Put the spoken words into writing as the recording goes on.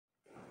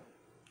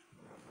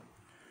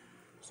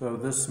So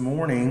this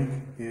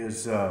morning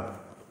is, you're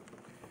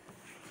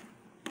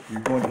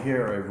going to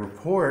hear a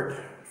report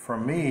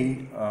from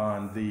me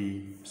on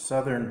the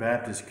Southern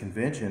Baptist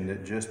Convention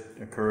that just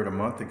occurred a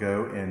month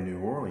ago in New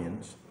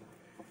Orleans.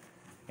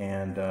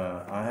 And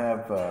I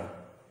have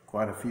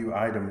quite a few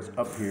items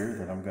up here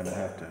that I'm going to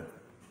have to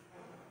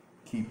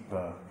keep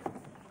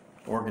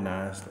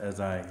organized as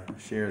I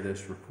share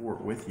this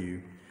report with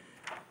you.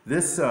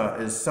 This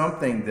is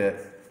something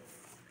that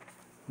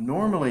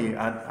normally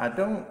I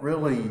don't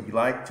really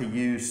like to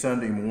use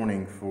Sunday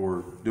morning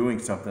for doing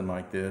something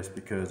like this,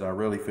 because I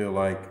really feel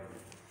like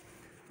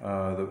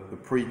the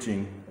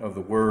preaching of the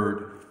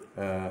Word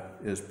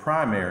is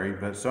primary.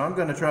 But so I'm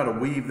going to try to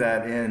weave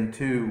that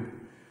into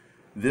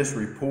this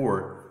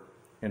report.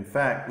 In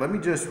fact, let me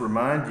just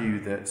remind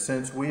you that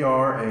since we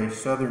are a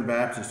Southern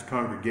Baptist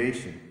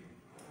congregation,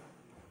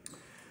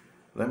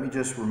 let me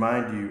just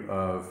remind you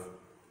of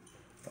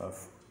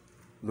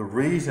the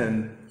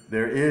reason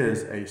there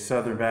is a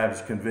Southern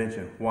Baptist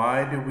Convention.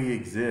 Why do we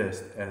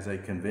exist as a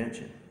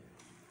convention?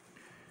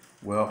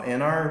 Well,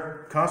 in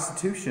our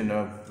Constitution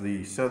of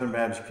the Southern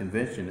Baptist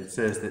Convention, it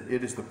says that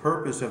it is the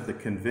purpose of the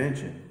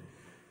convention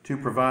to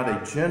provide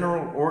a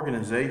general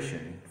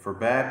organization for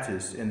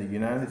Baptists in the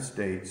United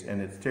States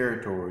and its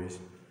territories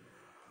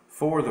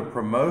for the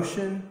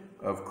promotion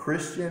of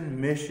Christian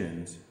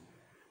missions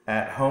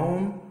at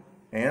home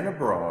and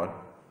abroad,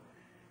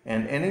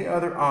 and any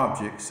other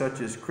objects such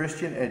as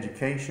Christian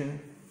education,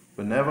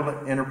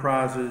 benevolent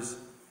enterprises,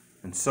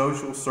 and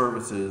social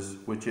services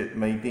which it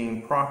may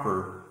deem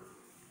proper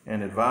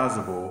and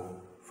advisable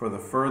for the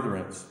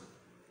furtherance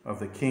of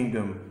the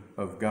kingdom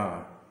of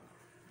God.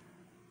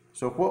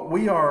 So what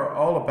we are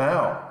all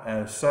about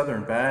as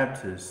Southern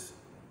Baptists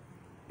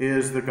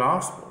is the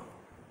gospel.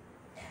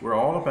 We're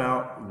all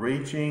about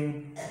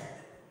reaching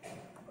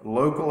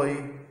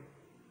locally,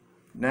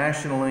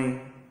 nationally,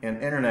 and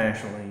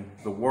internationally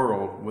the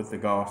world with the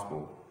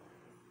gospel.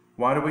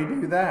 Why do we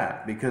do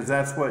that? Because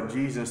that's what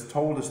Jesus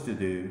told us to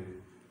do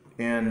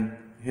in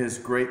his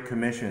great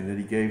commission that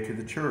he gave to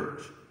the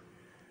church.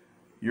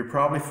 You're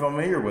probably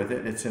familiar with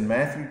it. It's in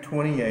Matthew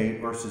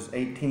 28, verses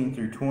 18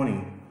 through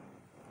 20.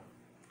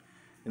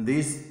 And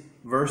these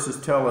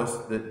verses tell us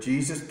that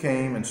Jesus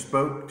came and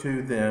spoke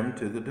to them,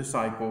 to the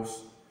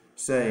disciples,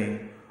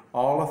 saying,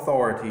 "All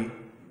authority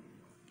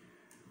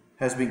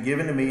has been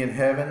given to me in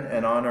heaven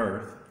and on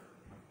earth.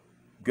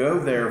 Go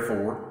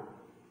therefore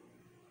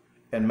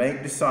and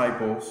make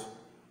disciples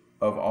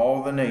of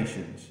all the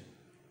nations,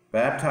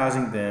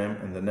 baptizing them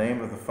in the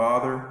name of the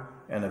Father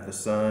and of the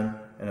Son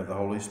and of the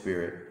Holy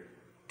Spirit,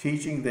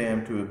 teaching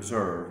them to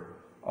observe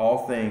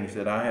all things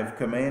that I have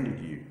commanded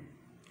you.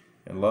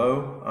 And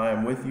lo, I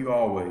am with you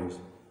always,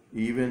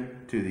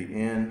 even to the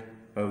end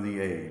of the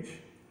age."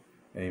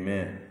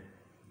 Amen.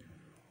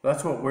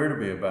 That's what we're to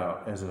be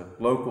about as a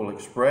local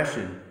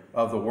expression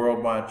of the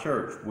worldwide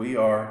church. We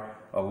are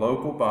a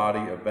local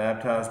body of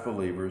baptized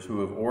believers who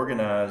have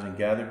organized and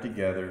gathered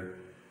together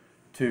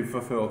to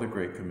fulfill the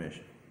Great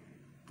Commission.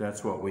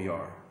 That's what we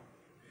are.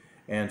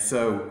 And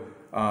so,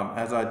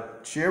 as I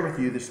share with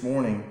you this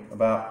morning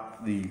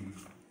about the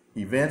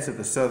events at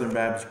the Southern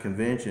Baptist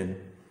Convention,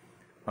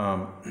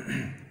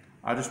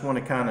 I just want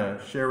to kind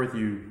of share with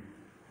you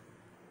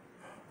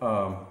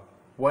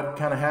what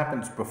kind of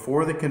happens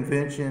before the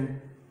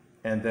convention,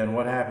 and then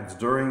what happens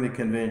during the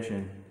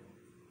convention,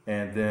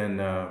 and then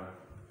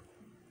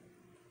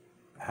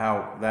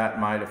how that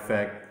might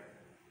affect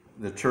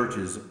the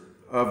churches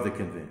of the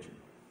convention.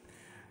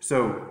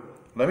 So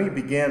let me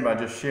begin by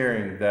just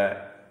sharing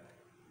that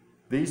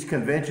these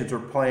conventions are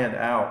planned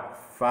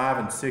out 5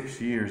 and 6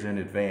 years in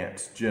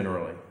advance,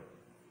 generally.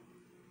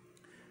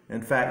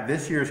 In fact,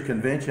 this year's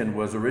convention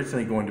was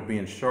originally going to be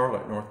in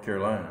Charlotte, North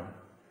Carolina,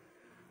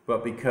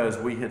 but because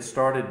we had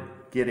started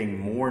getting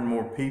more and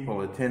more people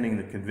attending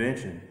the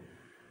convention,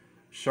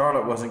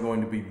 Charlotte wasn't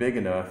going to be big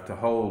enough to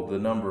hold the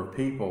number of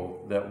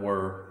people that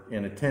were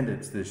in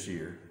attendance this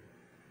year.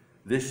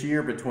 This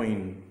year,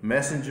 between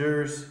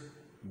messengers,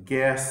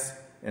 guests,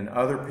 and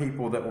other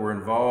people that were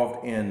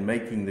involved in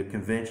making the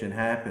convention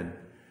happen,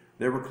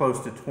 there were close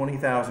to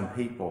 20,000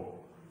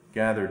 people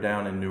gathered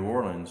down in New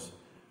Orleans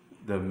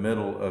the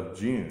middle of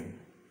June.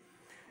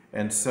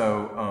 And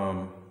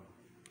so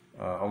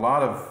a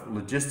lot of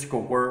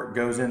logistical work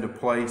goes into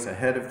place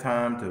ahead of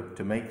time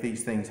to make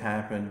these things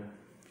happen.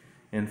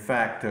 In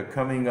fact,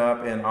 coming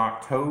up in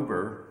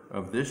October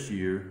of this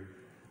year,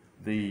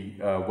 the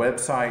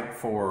website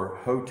for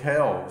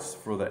hotels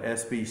for the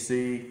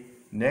SBC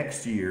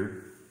next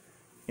year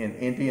in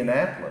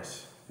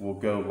Indianapolis will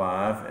go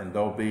live, and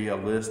there'll be a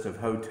list of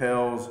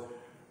hotels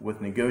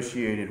with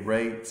negotiated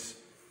rates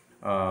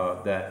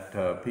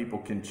that people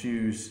can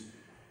choose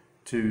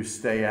to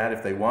stay at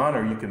if they want,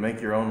 or you can make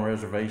your own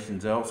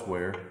reservations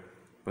elsewhere.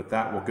 But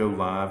that will go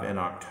live in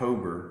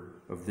October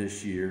of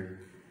this year.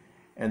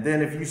 And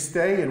then if you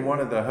stay in one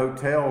of the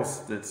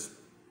hotels that's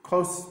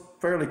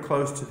fairly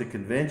close to the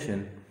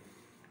convention,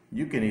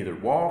 you can either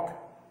walk,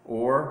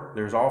 or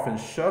there's often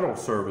shuttle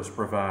service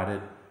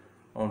provided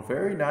on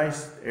very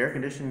nice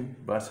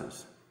air-conditioned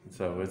buses.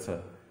 So it's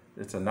a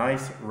It's a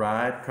nice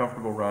ride,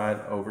 comfortable ride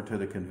over to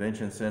the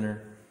convention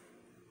center.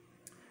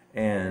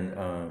 And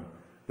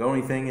the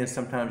only thing is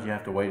sometimes you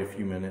have to wait a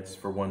few minutes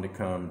for one to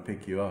come and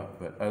pick you up.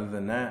 But other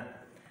than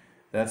that,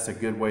 that's a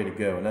good way to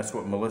go. And that's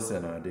what Melissa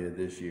and I did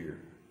this year.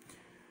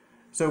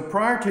 So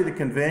prior to the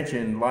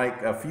convention,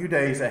 like a few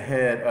days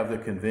ahead of the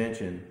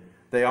convention,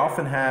 they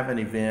often have an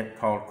event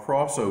called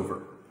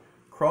Crossover.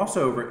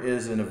 Crossover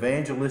is an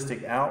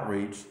evangelistic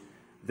outreach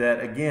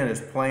that, again, is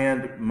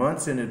planned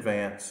months in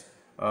advance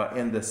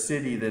in the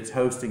city that's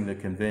hosting the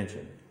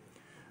convention.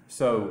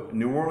 So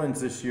New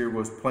Orleans this year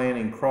was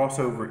planning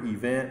crossover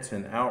events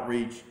and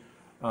outreach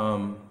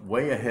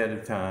way ahead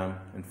of time.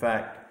 In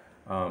fact,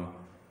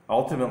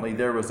 ultimately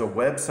there was a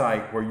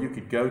website where you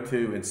could go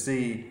to and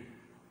see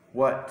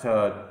what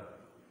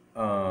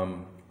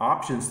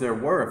options there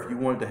were if you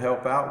wanted to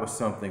help out with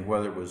something,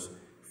 whether it was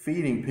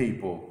feeding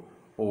people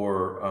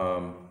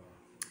or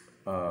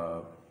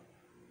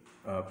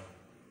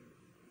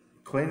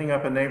cleaning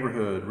up a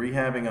neighborhood,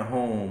 rehabbing a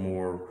home,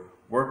 or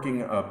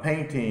working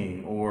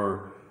painting,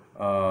 or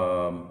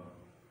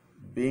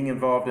being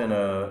involved in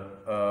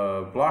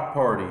a block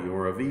party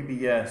or a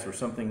VBS or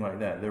something like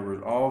that. There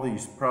were all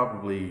these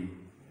probably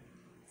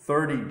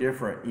 30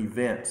 different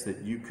events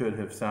that you could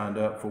have signed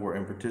up for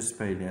and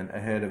participated in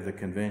ahead of the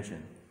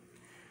convention.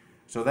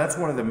 So that's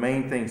one of the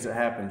main things that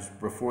happens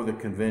before the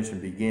convention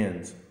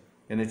begins.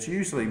 And it's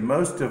usually,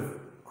 most of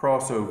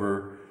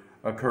crossover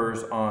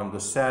occurs on the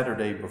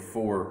Saturday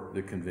before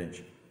the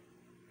convention.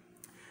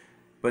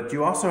 But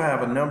you also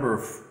have a number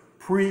of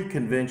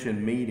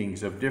pre-convention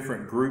meetings of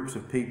different groups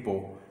of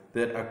people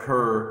that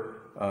occur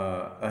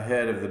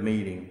ahead of the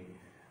meeting.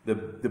 The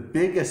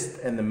biggest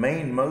and the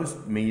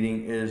most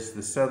meeting is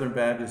the Southern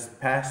Baptist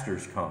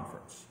Pastors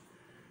Conference.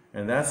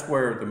 And that's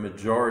where the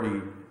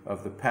majority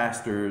of the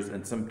pastors,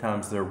 and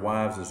sometimes their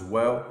wives as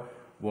well,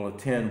 will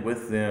attend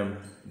with them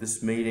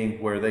this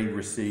meeting, where they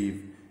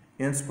receive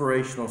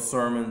inspirational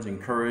sermons,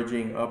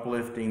 encouraging,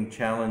 uplifting,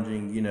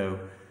 challenging,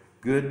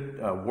 good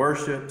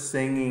worship,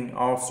 singing,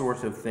 all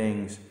sorts of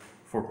things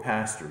for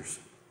pastors.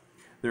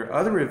 There are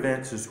other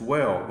events as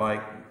well,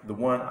 like the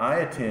one I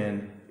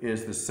attend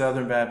is the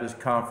Southern Baptist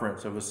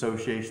Conference of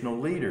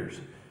Associational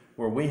Leaders,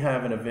 where we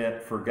have an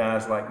event for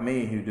guys like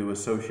me who do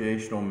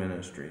associational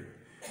ministry.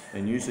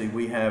 And usually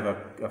we have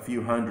a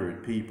few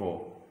hundred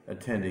people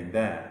attending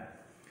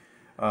that.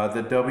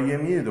 The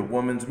WMU, the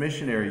Women's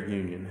Missionary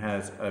Union,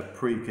 has a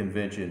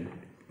pre-convention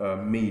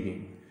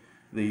meeting.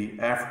 The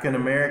African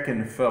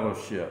American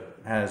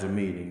Fellowship has a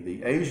meeting.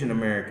 The Asian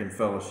American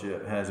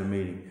Fellowship has a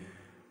meeting.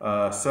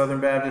 Southern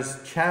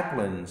Baptist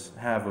chaplains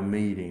have a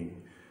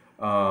meeting.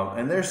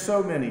 And there's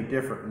so many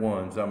different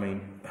ones. I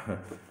mean,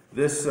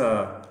 this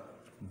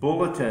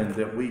bulletin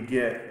that we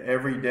get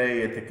every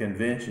day at the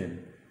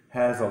convention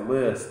has a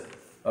list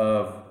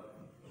of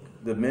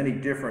the many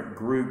different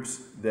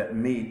groups that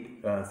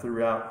meet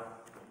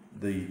throughout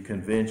the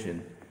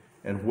convention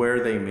and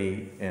where they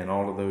meet and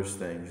all of those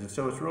things. And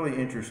so it's really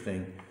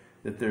interesting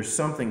that there's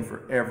something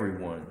for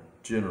everyone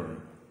generally.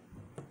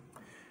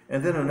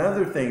 And then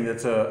another thing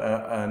that's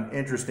an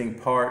interesting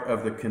part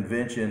of the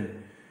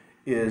convention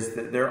is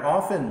that there are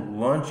often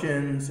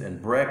luncheons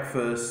and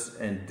breakfasts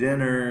and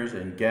dinners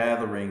and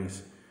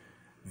gatherings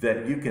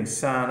that you can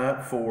sign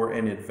up for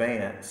in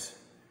advance.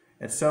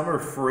 And some are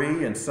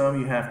free and some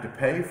you have to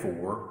pay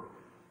for,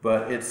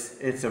 but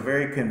it's a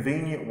very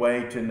convenient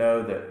way to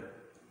know that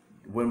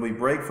when we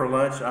break for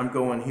lunch, I'm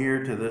going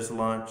here to this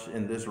lunch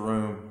in this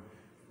room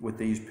with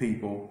these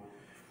people.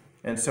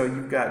 And so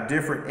you've got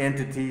different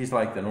entities,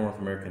 like the North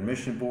American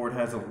Mission Board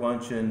has a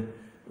luncheon,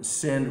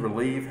 Send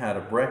Relief had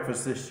a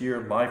breakfast this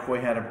year,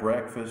 Lifeway had a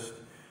breakfast.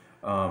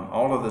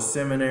 All of the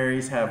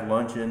seminaries have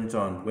luncheons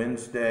on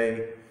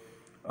Wednesday.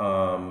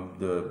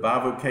 The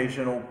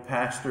bivocational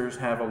pastors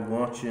have a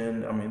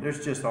luncheon. I mean,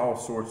 there's just all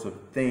sorts of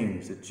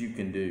things that you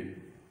can do.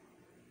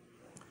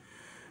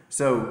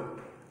 So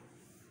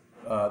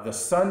the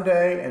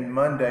Sunday and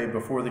Monday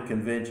before the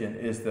convention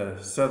is the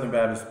Southern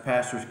Baptist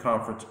Pastors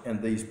Conference and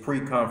these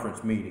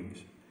pre-conference meetings.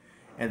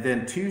 And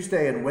then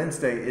Tuesday and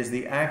Wednesday is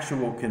the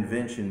actual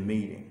convention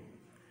meeting.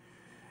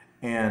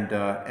 And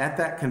at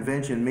that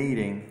convention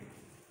meeting,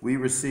 we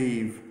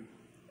receive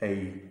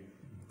a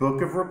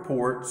book of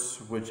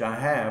reports, which I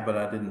have, but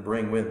I didn't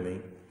bring with me.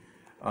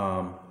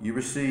 You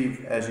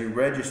receive, as you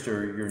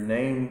register, your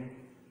name,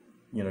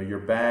 your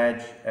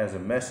badge as a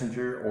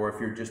messenger, or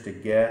if you're just a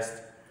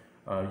guest,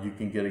 you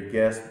can get a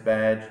guest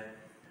badge.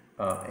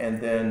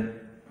 And then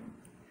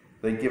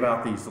they give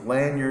out these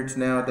lanyards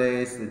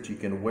nowadays that you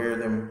can wear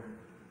them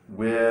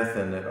with,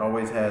 and it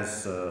always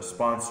has a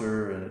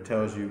sponsor, and it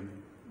tells you,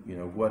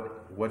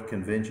 what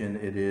convention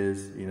it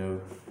is,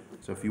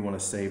 so if you want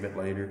to save it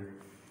later.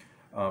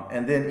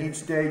 And then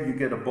each day you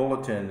get a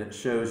bulletin that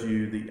shows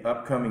you the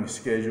upcoming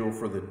schedule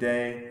for the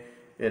day.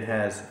 It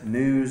has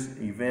news,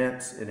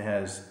 events, it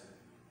has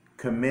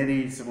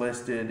committees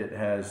listed, it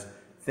has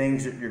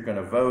things that you're going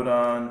to vote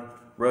on,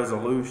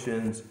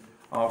 resolutions,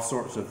 all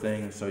sorts of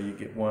things. So you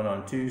get one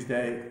on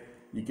Tuesday,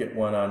 you get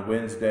one on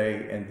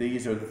Wednesday, and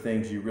these are the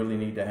things you really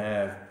need to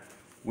have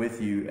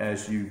with you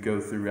as you go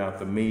throughout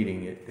the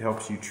meeting. It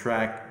helps you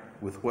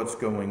track with what's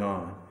going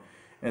on.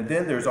 And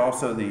then there's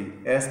also the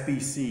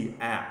SBC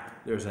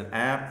app. There's an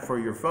app for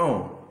your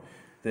phone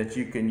that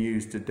you can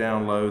use to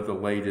download the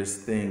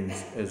latest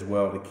things as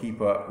well to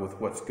keep up with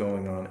what's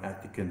going on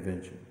at the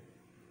convention.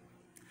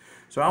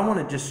 So I want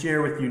to just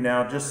share with you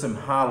now just some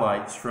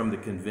highlights from the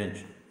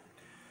convention.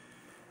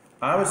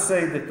 I would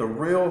say that the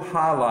real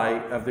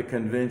highlight of the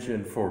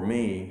convention for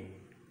me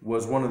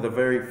was one of the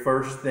very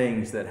first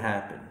things that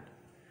happened,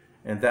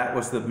 and that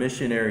was the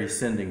missionary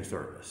sending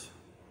service.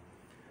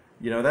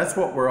 You know, that's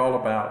what we're all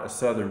about as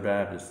Southern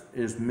Baptists,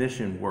 is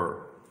mission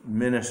work,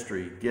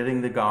 ministry,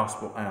 getting the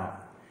gospel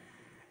out.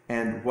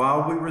 And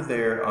while we were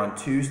there on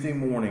Tuesday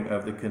morning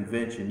of the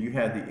convention, you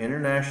had the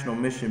International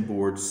Mission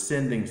Board's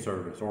sending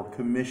service or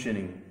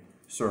commissioning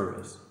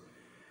service.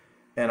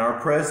 And our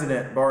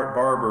president, Bart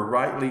Barber,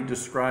 rightly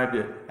described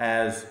it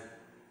as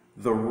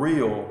the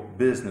real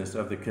business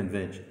of the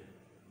convention.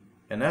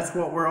 And that's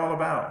what we're all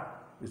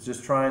about, is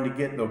just trying to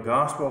get the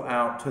gospel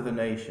out to the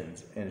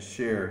nations and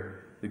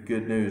share the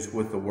good news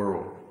with the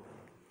world.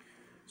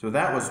 So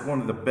that was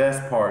one of the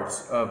best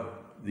parts of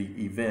the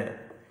event.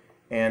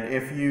 And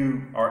if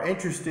you are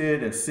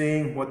interested in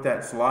seeing what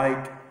that's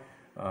like,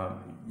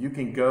 you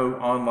can go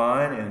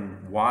online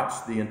and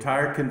watch the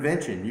entire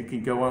convention. You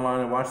can go online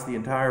and watch the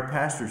entire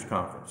pastors'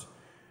 conference.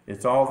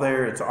 It's all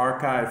there. It's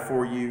archived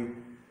for you.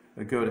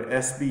 Go to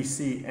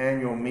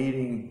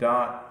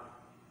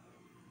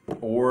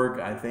sbcannualmeeting.org,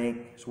 I think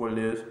is what it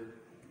is,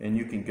 and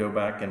you can go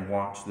back and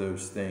watch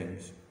those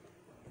things.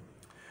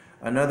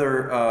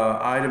 Another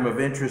item of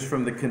interest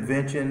from the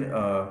convention,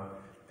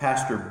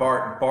 Pastor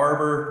Bart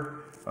Barber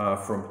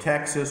from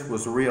Texas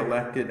was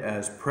reelected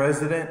as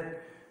president.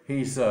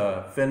 He's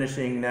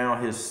finishing now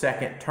his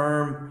second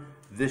term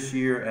this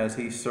year as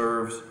he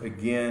serves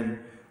again.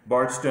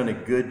 Bart's done a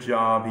good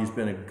job. He's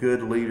been a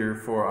good leader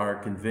for our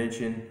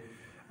convention.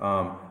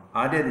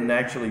 I didn't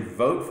actually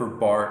vote for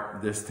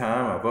Bart this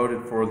time. I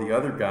voted for the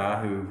other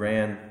guy who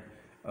ran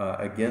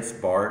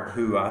against Bart,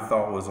 who I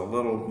thought was a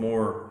little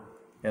more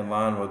in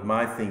line with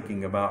my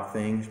thinking about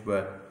things,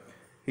 but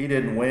he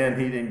didn't win.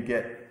 He didn't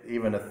get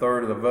even a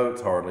third of the votes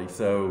hardly.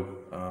 So,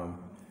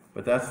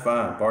 but that's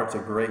fine. Bart's a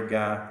great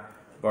guy.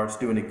 Bart's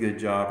doing a good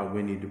job, and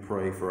we need to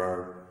pray for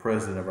our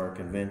president of our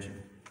convention.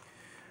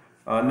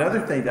 Another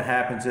thing that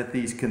happens at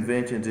these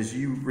conventions is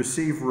you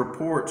receive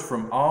reports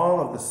from all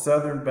of the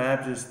Southern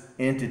Baptist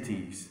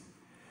entities.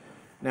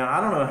 Now,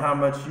 I don't know how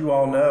much you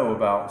all know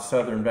about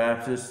Southern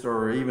Baptists,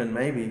 or even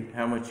maybe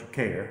how much you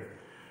care,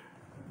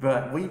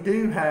 but we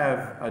do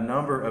have a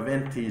number of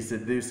entities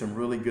that do some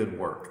really good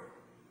work.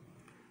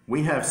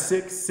 We have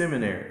 6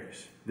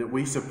 seminaries that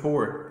we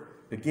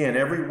support, again,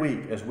 every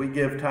week as we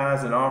give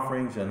tithes and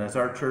offerings and as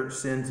our church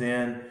sends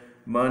in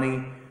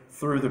money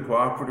through the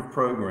cooperative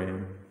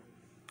program.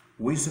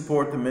 We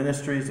support the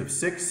ministries of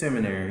 6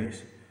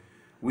 seminaries.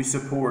 We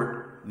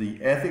support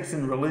the Ethics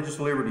and Religious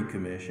Liberty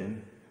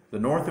Commission, the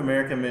North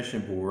American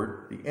Mission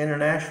Board, the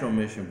International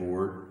Mission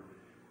Board,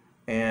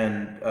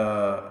 and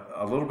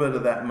a little bit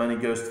of that money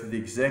goes to the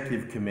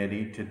Executive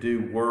Committee to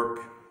do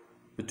work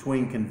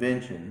between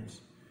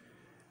conventions.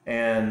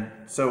 And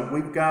so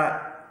we've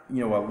got,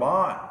 a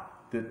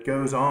lot that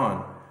goes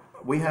on.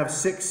 We have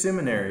 6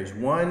 seminaries.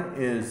 One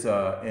is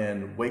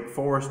in Wake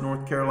Forest,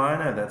 North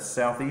Carolina. That's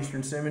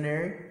Southeastern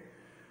Seminary.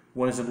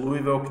 One is in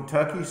Louisville,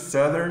 Kentucky,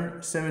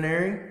 Southern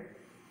Seminary.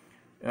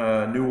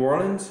 New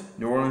Orleans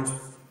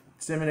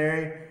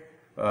Seminary.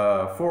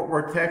 Fort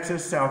Worth,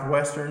 Texas,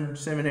 Southwestern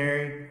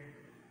Seminary.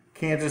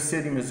 Kansas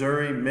City,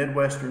 Missouri,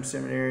 Midwestern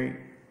Seminary.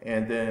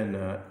 And then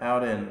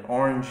out in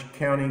Orange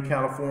County,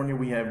 California,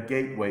 we have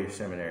Gateway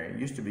Seminary. It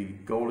used to be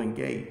Golden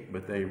Gate,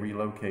 but they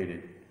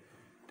relocated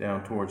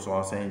down towards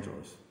Los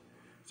Angeles.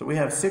 So we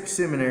have 6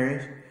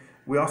 seminaries.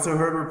 We also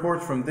heard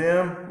reports from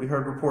them. We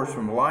heard reports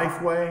from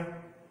Lifeway.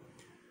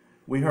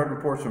 We heard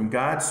reports from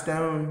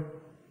Godstone,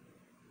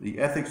 the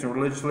Ethics and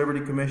Religious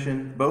Liberty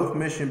Commission, both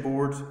mission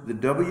boards, the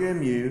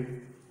WMU,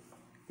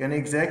 and the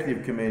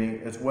Executive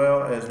Committee, as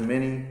well as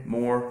many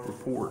more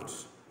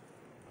reports.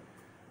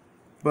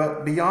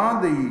 But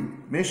beyond the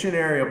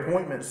missionary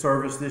appointment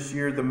service this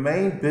year, the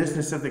main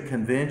business of the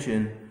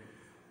convention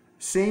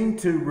seemed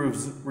to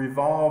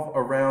revolve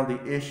around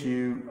the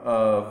issue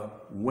of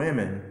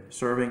women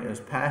serving as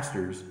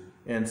pastors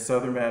in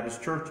Southern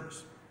Baptist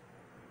churches.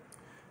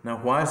 Now,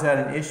 why is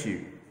that an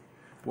issue?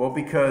 Well,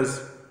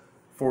 because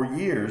for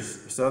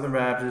years, Southern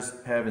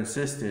Baptists have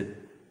insisted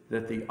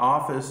that the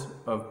office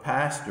of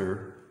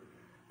pastor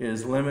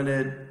is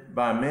limited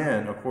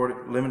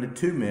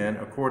to men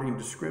according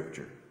to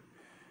Scripture.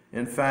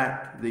 In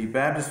fact, the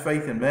Baptist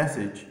Faith and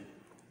Message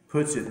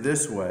puts it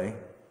this way.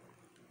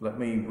 Let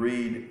me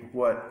read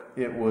what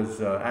it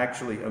was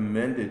actually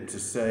amended to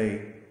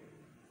say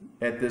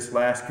at this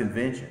last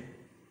convention.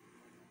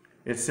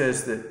 It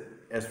says that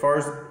as far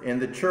as in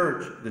the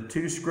church, the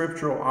 2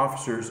 scriptural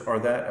officers are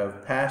that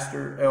of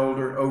pastor,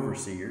 elder,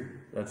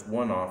 overseer. That's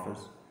one office.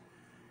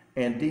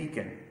 And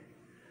deacon.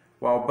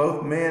 While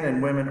both men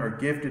and women are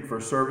gifted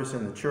for service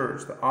in the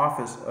church, the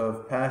office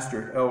of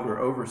pastor, elder,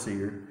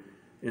 overseer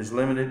is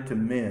limited to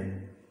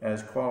men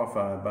as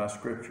qualified by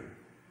Scripture.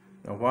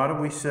 Now, why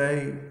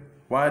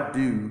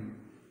do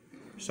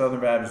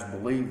Southern Baptists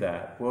believe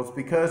that? Well, it's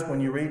because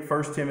when you read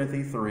 1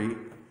 Timothy 3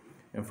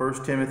 and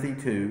 1 Timothy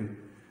 2,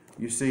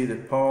 you see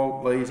that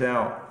Paul lays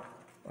out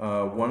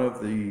one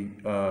of the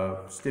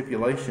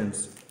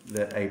stipulations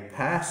that a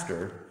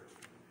pastor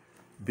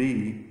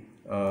be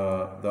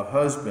the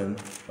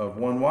husband of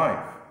one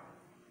wife.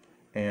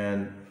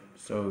 And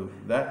so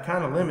that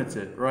kind of limits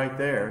it right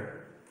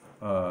there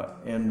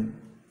in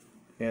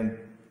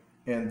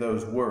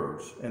those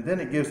words. And then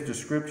it gives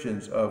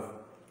descriptions of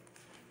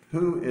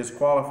who is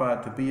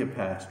qualified to be a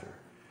pastor.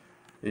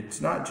 It's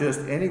not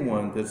just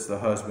anyone that's the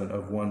husband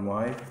of one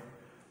wife,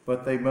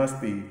 but they must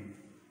be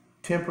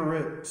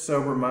temperate,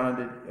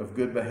 sober-minded, of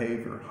good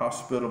behavior,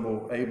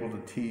 hospitable, able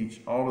to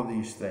teach, all of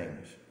these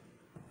things.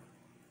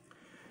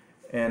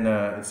 And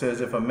it says,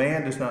 if a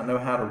man does not know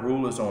how to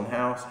rule his own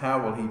house,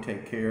 how will he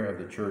take care of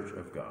the church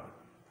of God?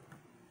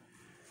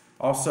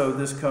 Also,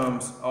 this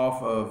comes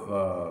off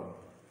of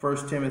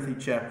 1 Timothy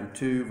chapter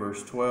 2,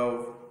 verse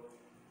 12,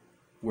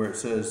 where it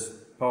says,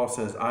 Paul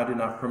says, I do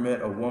not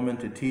permit a woman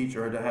to teach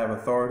or to have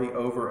authority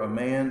over a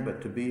man,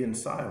 but to be in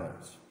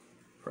silence.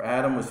 For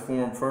Adam was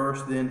formed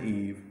first, then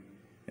Eve.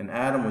 And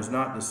Adam was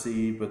not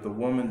deceived, but the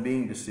woman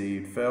being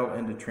deceived fell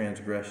into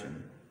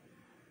transgression.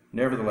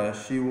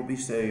 Nevertheless, she will be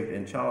saved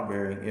in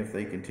childbearing if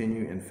they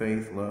continue in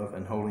faith, love,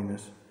 and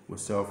holiness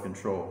with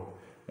self-control.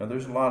 Now,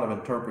 there's a lot of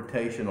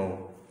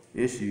interpretational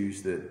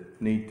issues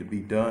that need to be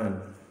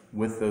done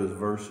with those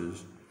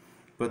verses.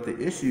 But the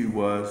issue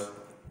was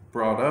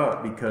brought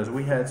up because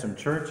we had some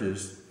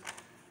churches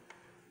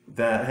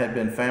that had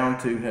been found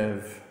to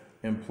have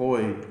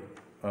employed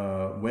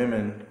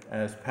women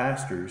as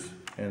pastors,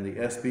 and the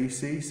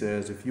SBC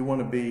says if you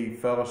want to be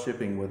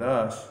fellowshipping with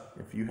us,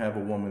 if you have a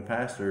woman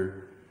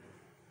pastor,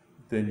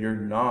 then you're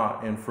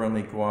not in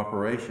friendly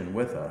cooperation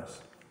with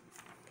us.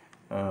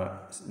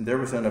 There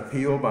was an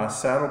appeal by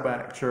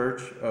Saddleback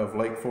Church of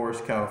Lake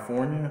Forest,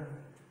 California,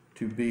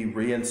 to be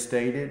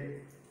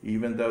reinstated,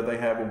 even though they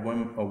have a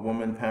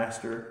woman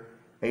pastor.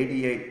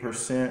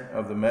 88%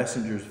 of the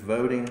messengers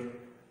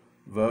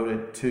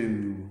voted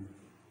to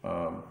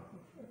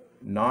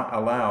not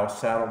allow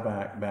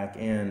Saddleback back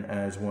in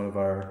as one of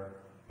our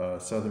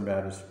Southern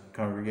Baptist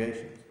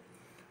congregations.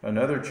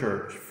 Another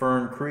church,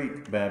 Fern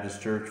Creek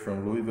Baptist Church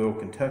from Louisville,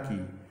 Kentucky,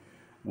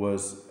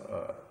 was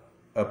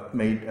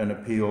made an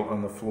appeal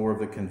on the floor of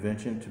the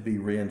convention to be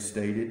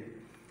reinstated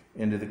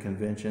into the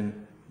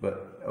convention,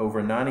 but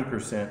over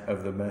 90%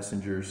 of the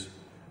messengers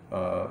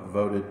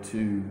voted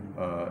to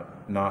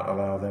not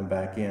allow them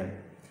back in.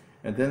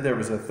 And then there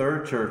was a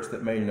third church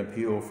that made an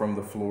appeal from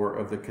the floor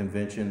of the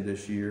convention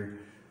this year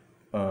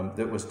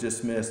that was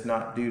dismissed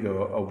not due to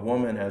a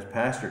woman as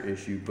pastor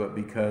issue, but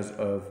because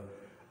of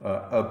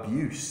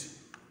abuse,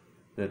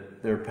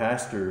 that their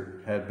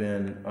pastor had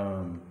been,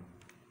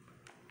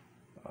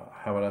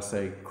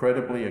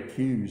 credibly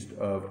accused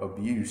of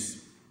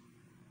abuse.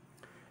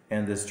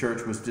 And this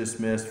church was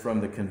dismissed from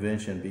the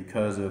convention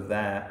because of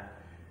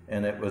that.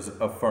 And it was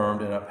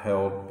affirmed and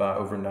upheld by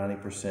over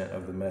 90%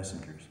 of the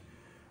messengers,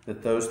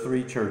 that those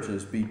three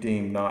churches be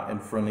deemed not in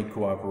friendly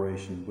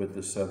cooperation with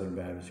the Southern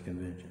Baptist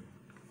Convention.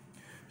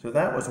 So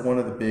that was one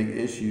of the big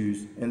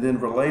issues. And then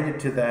related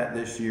to that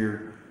this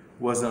year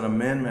was an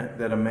amendment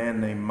that a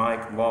man named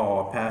Mike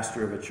Law, a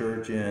pastor of a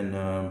church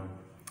in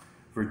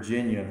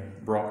Virginia,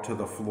 brought to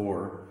the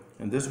floor.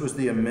 And this was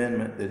the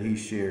amendment that he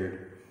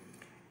shared.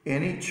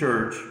 Any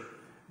church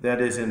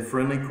that is in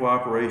friendly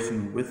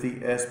cooperation with the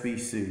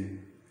SBC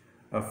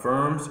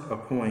affirms,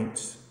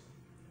 appoints,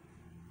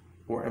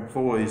 or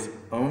employs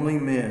only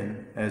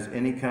men as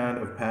any kind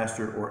of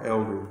pastor or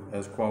elder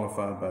as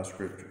qualified by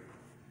Scripture.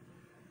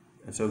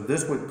 And so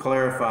this would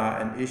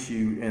clarify an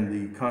issue in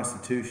the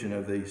Constitution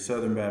of the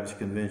Southern Baptist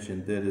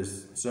Convention that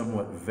is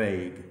somewhat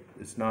vague.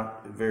 It's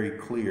not very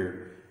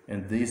clear,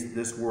 and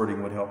this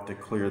wording would help to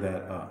clear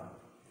that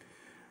up.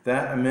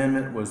 That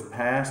amendment was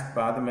passed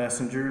by the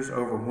messengers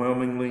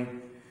overwhelmingly,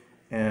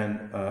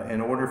 and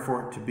in order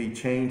for it to be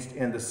changed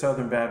in the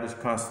Southern Baptist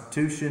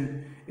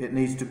Constitution, it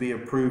needs to be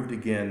approved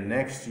again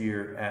next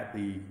year at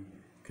the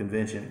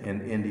convention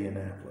in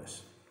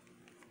Indianapolis.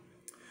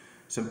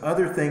 Some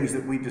other things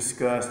that we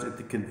discussed at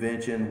the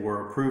convention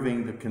were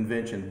approving the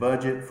convention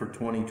budget for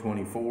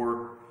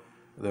 2024,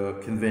 the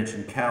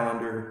convention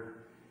calendar,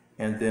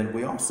 and then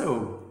we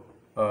also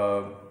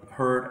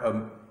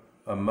heard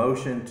a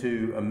motion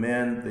to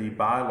amend the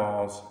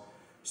bylaws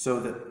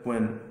so that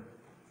when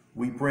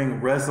we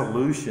bring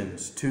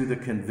resolutions to the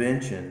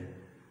convention,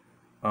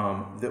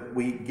 that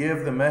we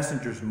give the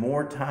messengers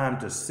more time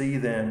to see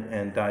them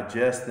and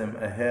digest them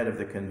ahead of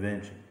the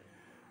convention.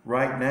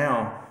 Right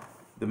now,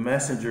 the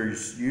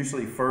messengers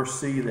usually first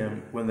see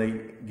them when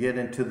they get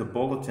into the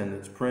bulletin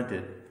that's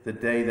printed the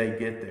day they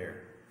get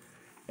there.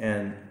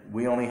 And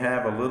we only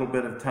have a little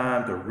bit of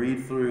time to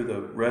read through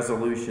the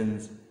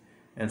resolutions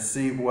and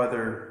see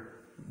whether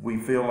we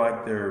feel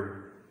like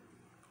they're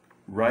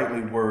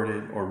rightly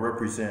worded or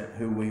represent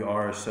who we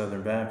are as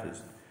Southern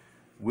Baptists.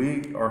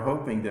 We are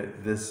hoping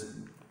that this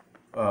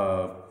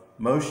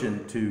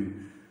motion to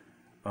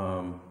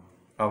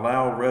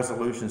allow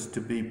resolutions to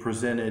be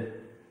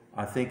presented,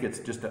 I think it's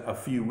just a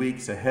few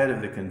weeks ahead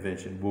of the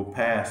convention, will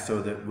pass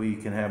so that we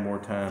can have more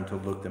time to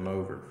look them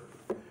over.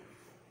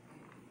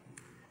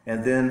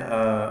 And then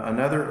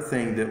another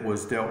thing that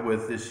was dealt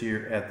with this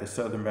year at the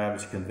Southern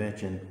Baptist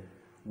Convention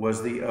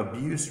was the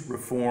Abuse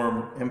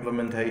Reform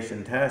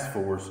Implementation Task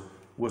Force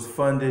was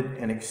funded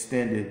and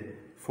extended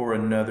for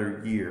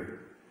another year.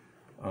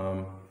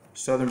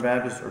 Southern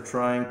Baptists are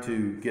trying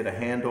to get a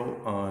handle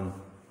on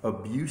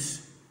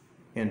abuse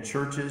in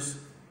churches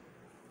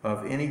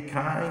of any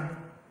kind,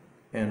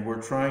 and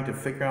we're trying to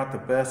figure out the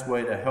best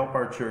way to help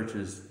our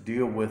churches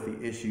deal with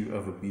the issue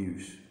of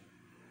abuse.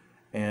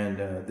 And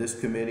this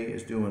committee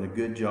is doing a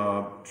good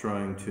job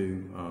trying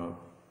to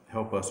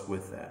help us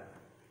with that.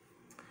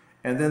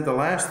 And then the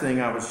last thing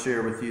I would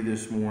share with you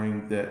this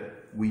morning that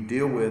we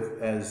deal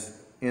with as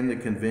in the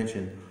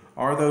convention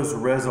are those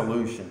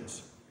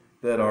resolutions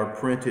that are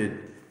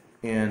printed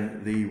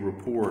in the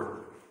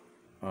report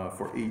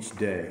for each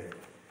day.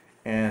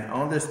 And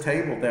on this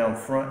table down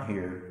front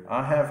here,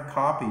 I have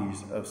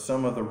copies of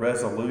some of the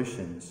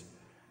resolutions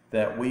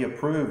that we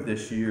approved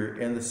this year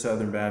in the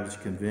Southern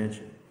Baptist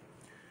Convention.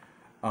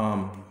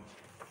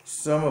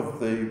 Some of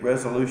the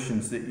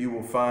resolutions that you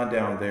will find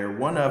down there,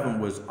 one of them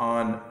was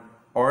on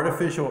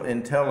artificial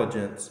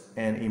intelligence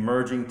and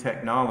emerging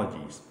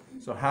technologies.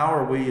 So how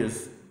are we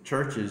as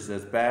churches,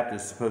 as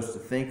Baptists, supposed to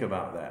think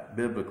about that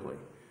biblically?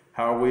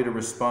 How are we to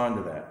respond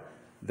to that?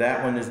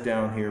 That one is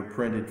down here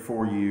printed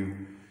for you.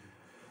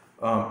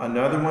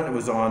 Another one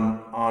was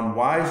on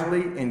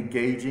wisely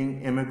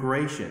engaging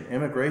immigration.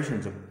 Immigration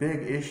is a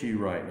big issue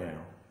right now.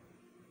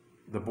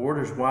 The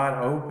border's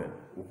wide open.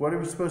 What are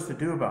we supposed to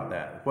do about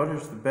that? What are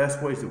the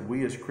best ways that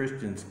we as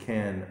Christians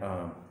can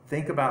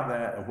think about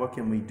that, and what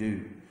can we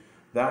do?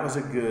 That was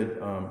a good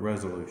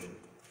resolution.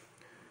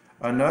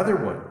 Another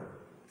one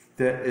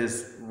that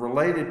is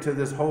related to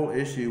this whole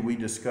issue we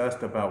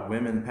discussed about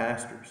women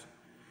pastors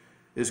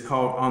is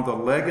called On the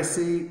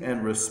Legacy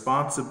and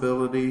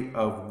Responsibility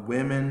of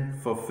Women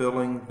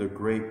Fulfilling the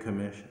Great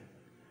Commission.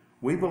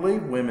 We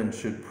believe women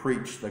should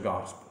preach the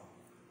gospel,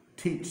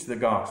 teach the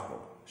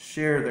gospel,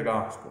 share the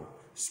gospel,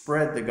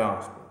 spread the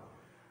gospel.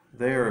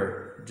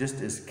 They're just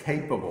as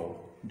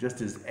capable,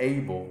 just as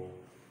able,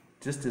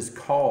 just as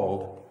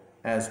called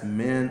as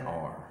men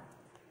are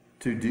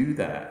to do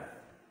that.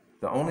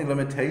 The only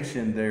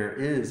limitation there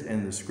is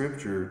in the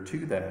scripture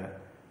to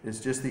that is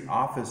just the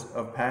office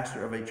of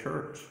pastor of a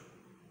church.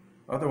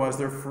 Otherwise,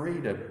 they're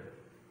free to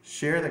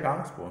share the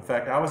gospel. In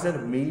fact, I was in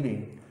a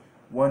meeting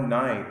one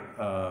night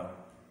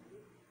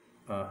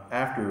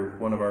after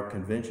one of our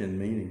convention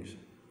meetings.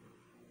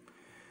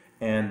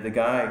 And the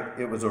guy,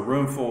 it was a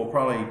room full,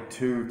 probably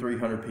 200 or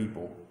 300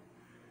 people.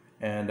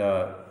 And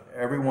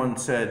everyone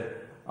said,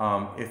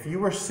 if you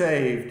were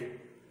saved,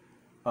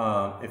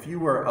 if you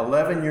were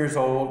 11 years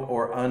old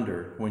or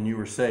under when you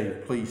were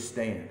saved, please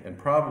stand. And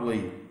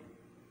probably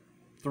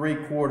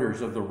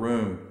 3/4 of the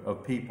room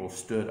of people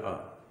stood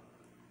up.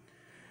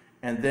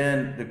 And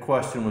then the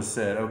question was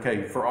said,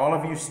 okay, for all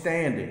of you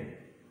standing,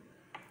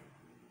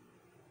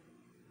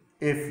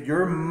 if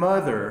your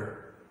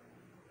mother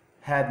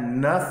had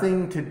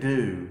nothing to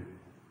do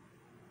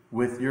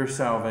with your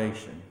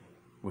salvation,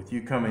 with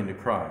you coming to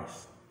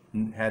Christ,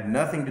 had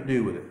nothing to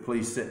do with it,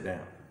 please sit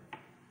down.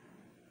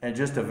 And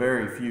just a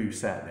very few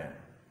sat down.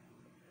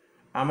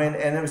 I mean,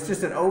 and it was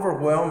just an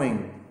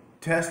overwhelming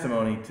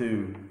testimony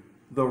to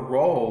the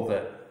role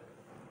that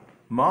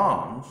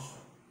moms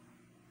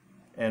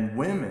and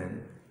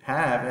women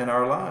have in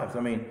our lives.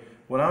 I mean,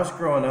 when I was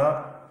growing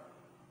up,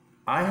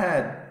 I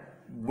had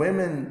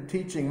women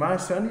teaching my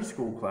Sunday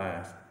school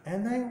class,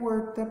 and they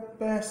were the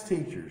best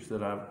teachers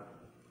that I've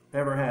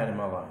ever had in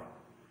my life.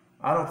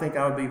 I don't think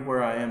I would be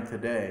where I am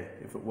today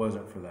if it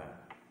wasn't for that.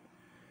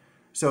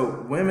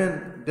 So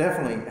women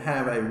definitely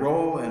have a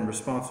role and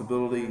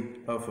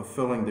responsibility of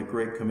fulfilling the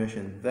Great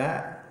Commission.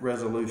 That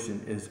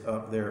resolution is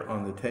up there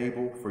on the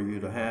table for you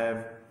to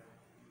have.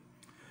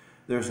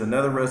 There's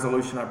another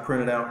resolution I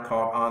printed out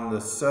called On the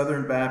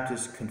Southern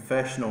Baptist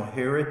Confessional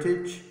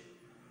Heritage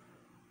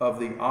of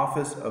the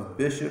Office of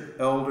Bishop,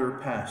 Elder,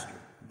 Pastor.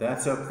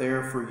 That's up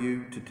there for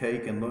you to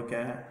take and look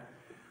at.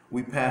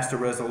 We passed a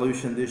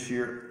resolution this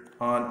year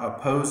on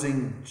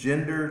opposing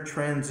gender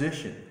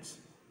transitions.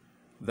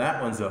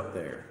 That one's up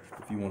there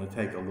if you want to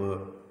take a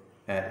look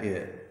at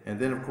it. And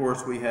then, of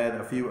course, we had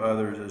a few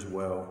others as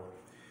well.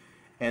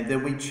 And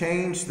then we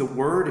changed the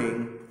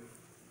wording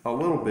a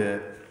little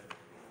bit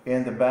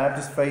in the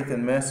Baptist Faith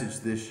and Message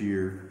this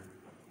year.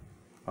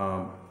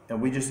 And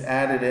we just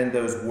added in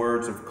those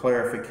words of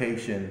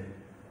clarification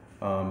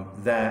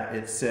that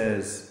it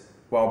says,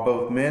 while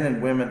both men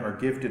and women are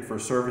gifted for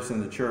service in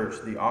the church,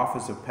 the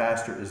office of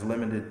pastor is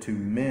limited to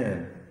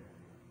men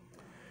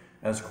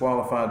as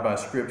qualified by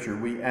Scripture.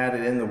 We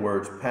added in the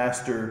words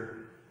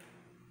pastor,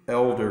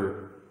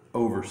 elder,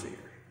 overseer.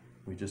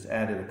 We just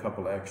added a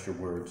couple of extra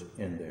words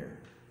in there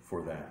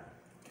for that.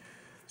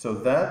 So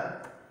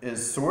that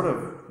is sort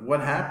of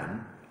what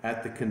happened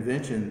at the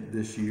convention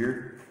this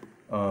year.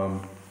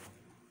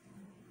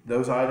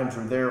 Those items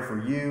are there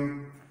for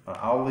you.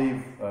 I'll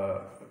leave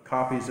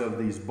copies of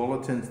these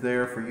bulletins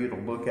there for you to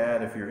look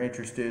at if you're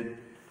interested.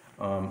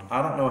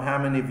 I don't know how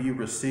many of you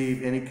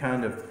received any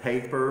kind of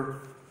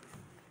paper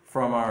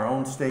from our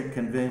own state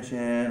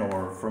convention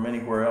or from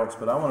anywhere else,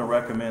 but I want to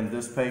recommend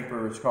this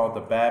paper. It's called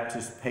the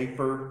Baptist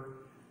Paper.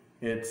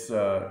 It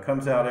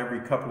comes out every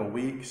couple of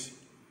weeks.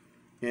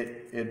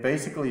 It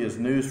basically is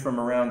news from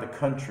around the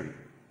country,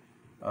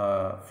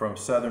 from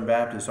Southern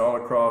Baptists all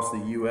across the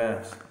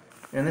U.S.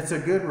 And it's a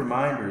good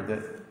reminder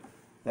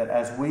that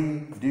as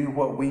we do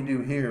what we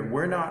do here,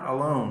 we're not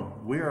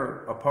alone. We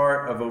are a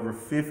part of over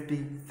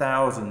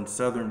 50,000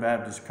 Southern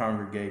Baptist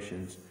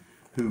congregations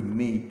who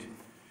meet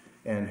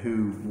and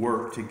who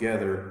work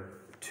together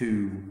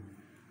to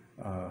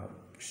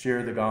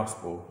share the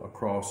gospel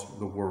across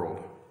the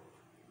world.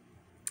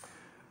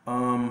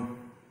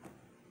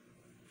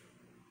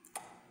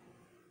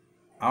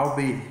 I'll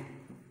be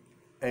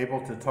able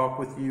to talk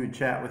with you and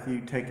chat with you,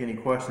 take any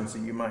questions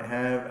that you might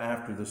have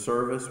after the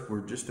service.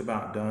 We're just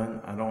about done.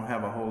 I don't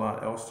have a whole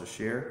lot else to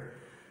share,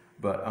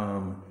 but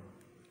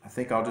I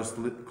think I'll just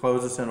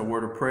close us in a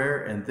word of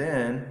prayer, and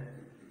then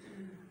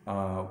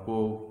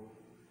we'll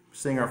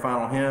sing our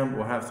final hymn.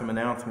 We'll have some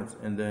announcements,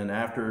 and then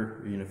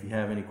after, if you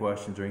have any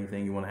questions or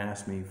anything you want to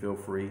ask me, feel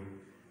free,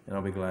 and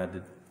I'll be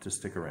glad to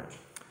stick around.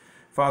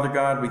 Father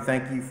God, we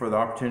thank you for the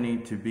opportunity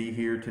to be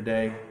here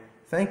today.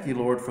 Thank you,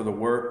 Lord, for the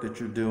work that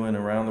you're doing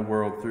around the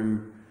world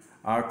through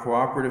our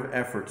cooperative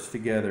efforts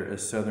together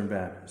as Southern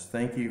Baptists.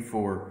 Thank you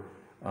for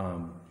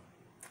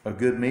a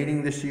good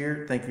meeting this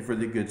year. Thank you for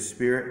the good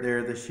spirit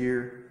there this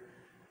year.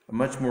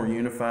 Much more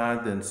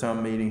unified than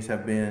some meetings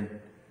have been.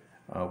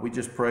 We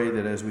just pray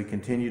that as we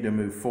continue to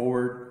move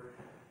forward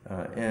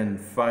in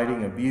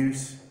fighting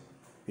abuse,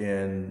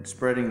 in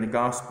spreading the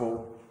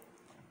gospel,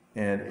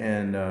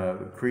 and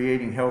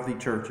creating healthy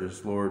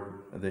churches, Lord,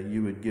 that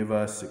you would give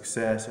us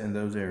success in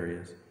those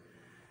areas.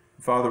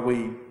 Father,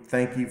 we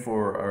thank you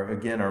for,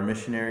 our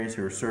missionaries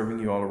who are serving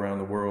you all around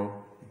the world.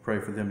 We pray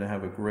for them to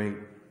have a great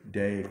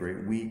day, a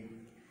great week.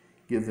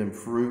 Give them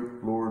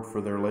fruit, Lord, for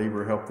their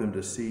labor. Help them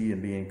to see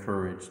and be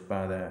encouraged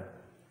by that.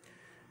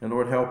 And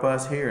Lord, help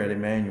us here at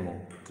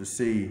Emmanuel to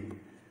see,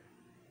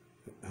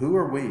 who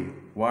are we?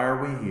 Why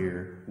are we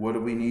here? What do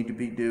we need to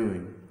be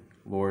doing,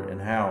 Lord, and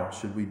how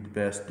should we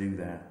best do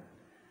that?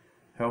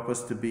 Help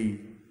us to be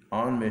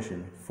on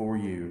mission for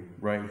you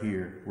right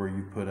here where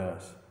you put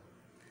us.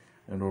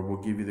 And Lord, we'll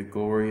give you the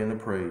glory and the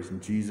praise in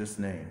Jesus'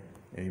 name.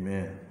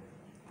 Amen.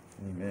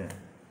 Amen.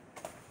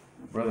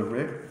 Brother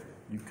Rick,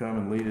 you come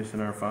and lead us in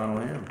our final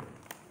hymn.